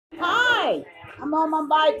I'm on my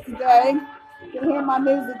bike today. You can hear my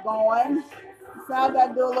music going. So I got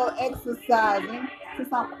to do a little exercising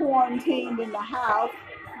since I'm quarantined in the house.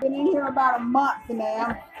 Been in here about a month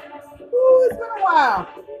now. Ooh, it's been a while.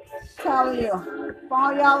 Telling you, if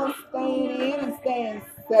all y'all are staying in and staying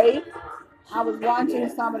safe. I was watching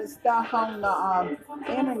some of the stuff on the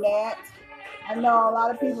internet. I know a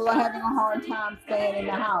lot of people are having a hard time staying in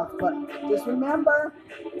the house, but just remember,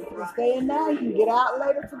 if you stay in now, you can get out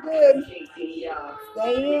later for good.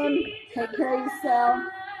 Stay in, take care of yourself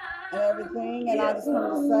and everything. And I just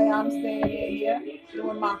want to say I'm staying in here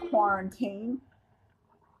doing my quarantine.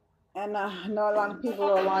 And I know a lot of people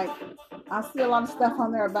are like, I see a lot of stuff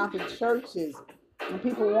on there about the churches and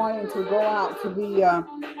people wanting to go out to be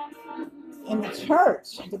in the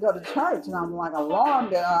church, to go to church. And I'm like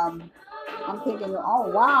alarmed. I'm thinking, oh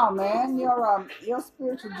wow, man, your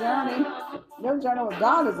spiritual journey, your journey with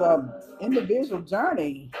God is a individual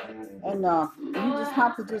journey, and you just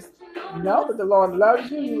have to just know that the Lord loves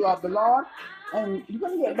you. You love the Lord, and you're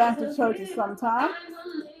gonna get back to church at some time.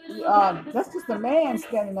 That's just a man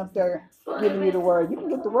standing up there giving you the word. You can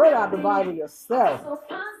get the word out of the Bible yourself.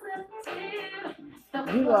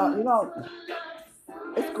 You know,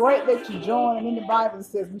 it's great that you join, and in the Bible it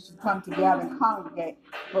says we should come together and congregate.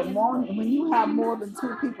 But when you have more than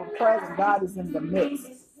two people present, God is in the midst.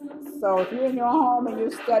 So if you're in your home and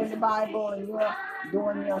you're studying the Bible and you're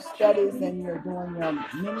doing your studies and you're doing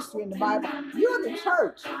your ministry in the Bible, you're the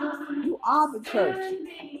church. You are the church.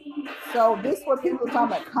 So this is what people are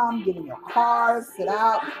talking about. Come, get in your cars, sit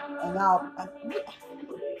out, and now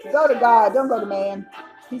go to God. Don't go to man.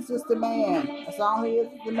 He's just a man. That's all he is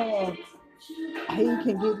a man. He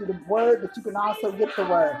can give you the word, but you can also get the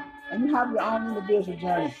word. And you have your own individual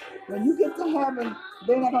journey. When you get to heaven,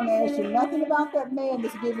 they're not going to ask you nothing about that man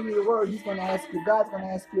that's giving you the word. He's going to ask you, God's going to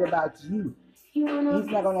ask you about you. He's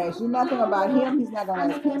not going to ask you nothing about him. He's not going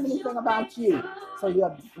to ask him anything about you. So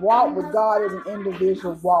your walk with God is an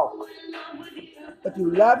individual walk. If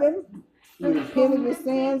you love him, you repent of your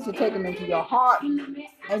sins, you take him into your heart,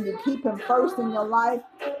 and you keep him first in your life,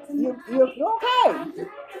 you're okay.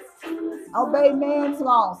 Obey man's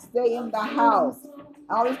law. Stay in the house.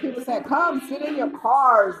 All these people say, come sit in your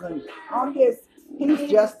cars and on this.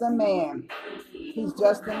 He's just a man. He's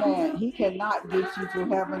just a man. He cannot get you to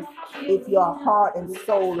heaven if your heart and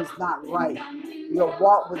soul is not right. Your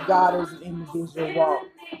walk with God is an individual walk.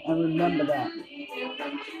 And remember that.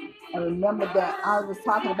 And remember that I was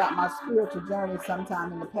talking about my spiritual journey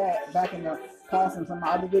sometime in the past, back in the past in some of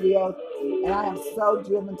my other videos. And I am so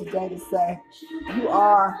driven today to say, you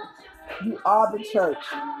are the church.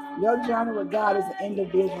 Your journey with God is an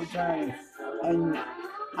individual journey. And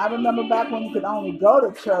I remember back when you could only go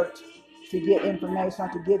to church to get information,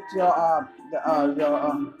 to get the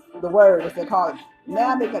word, as they call it.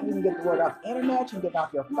 Now you can get the word off the internet, you can get it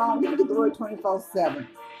off your phone, you can get the word 24/7.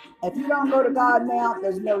 If you don't go to God now,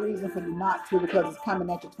 there's no reason for you not to, because it's coming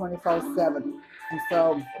at you 24/7. And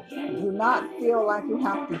so do not feel like you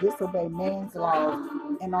have to disobey man's laws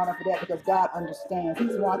in order for that, because God understands.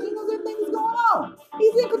 He's watching. He knows everything is going on.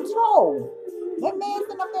 He's in control. That man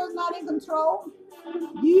sitting up there is not in control.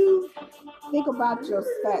 You think about your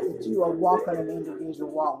fact that you are walking an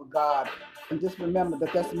individual walk with God. And just remember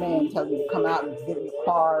that this man telling you to come out and get in your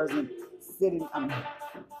cars and sit in.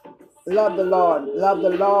 Love the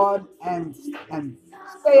Lord, and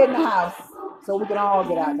stay in the house so we can all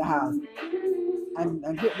get out of the house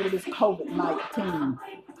and get rid of this COVID-19.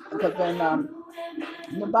 Because then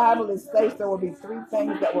in the Bible it states there will be three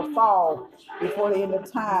things that will fall before the end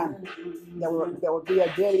of time. There will be a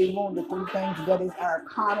deadly wound. The three things, that is our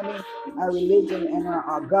economy, our religion, and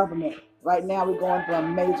our government. Right now we're going through a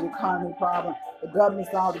major economy problem. The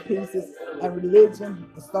government's all to pieces, and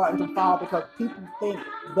religion is starting to fall because people think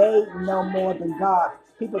they know more than God.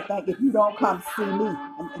 People think if you don't come see me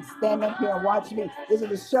and stand up here and watch me, is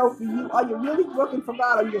it a show for you? Are you really working for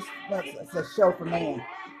God, or you just it's a show for man?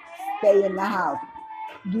 Stay in the house.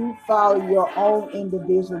 You follow your own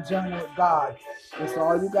individual journey with God. That's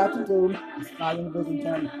all you got to do. Is follow your individual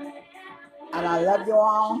journey. And I love you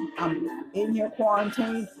all. I'm in here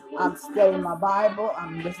quarantined. I'm studying my Bible.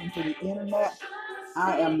 I'm listening to the internet.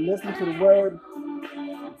 I am listening to the word.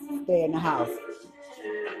 Stay in the house.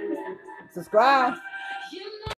 Subscribe.